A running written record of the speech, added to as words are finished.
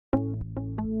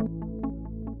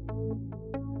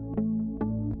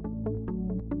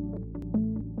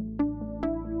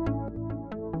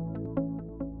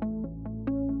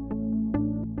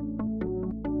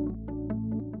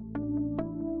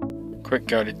Quick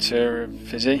guided tour of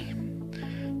Fizzy.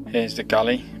 Here's the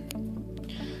galley.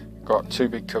 Got two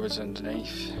big cupboards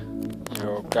underneath,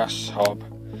 your gas hob,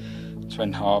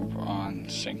 twin hob on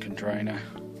sink and drainer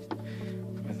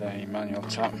with a manual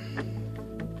tap,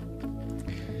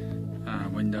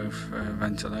 window for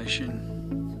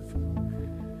ventilation.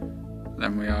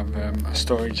 Then we have a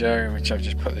storage area which I've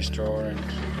just put this drawer in.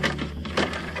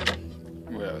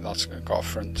 Well, that's got a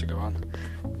front to go on.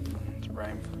 It's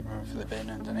room for the bin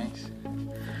underneath.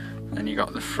 Then you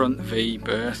got the front V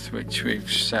berth which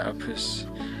we've set up as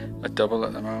a double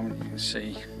at the moment. You can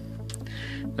see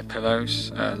the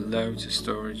pillows, loads of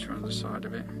storage around the side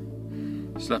of it.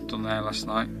 Slept on there last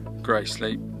night, great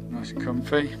sleep, nice and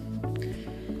comfy.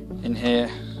 In here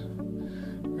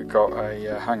we've got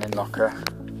a hanging locker.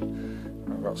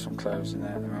 We've got some clothes in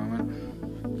there at the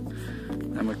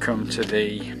moment. Then we come to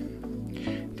the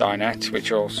dinette,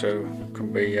 which also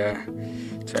can be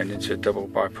turned into a double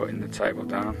by putting the table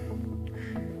down.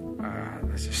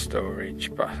 There's a storage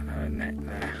net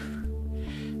there.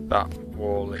 That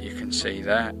wall that you can see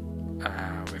there,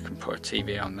 we can put a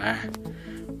TV on there,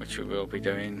 which we will be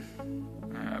doing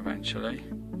eventually.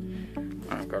 And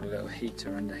I've got a little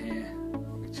heater under here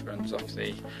which runs off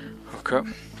the hookup.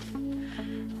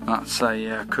 That's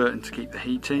a curtain to keep the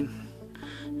heat in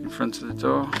front of the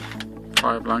door.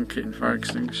 Fire blanket and fire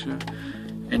extinguisher.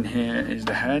 In here is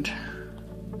the head.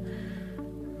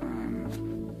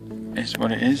 Is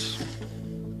what it is.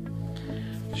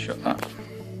 Shut that.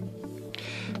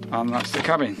 And that's the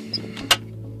cabin.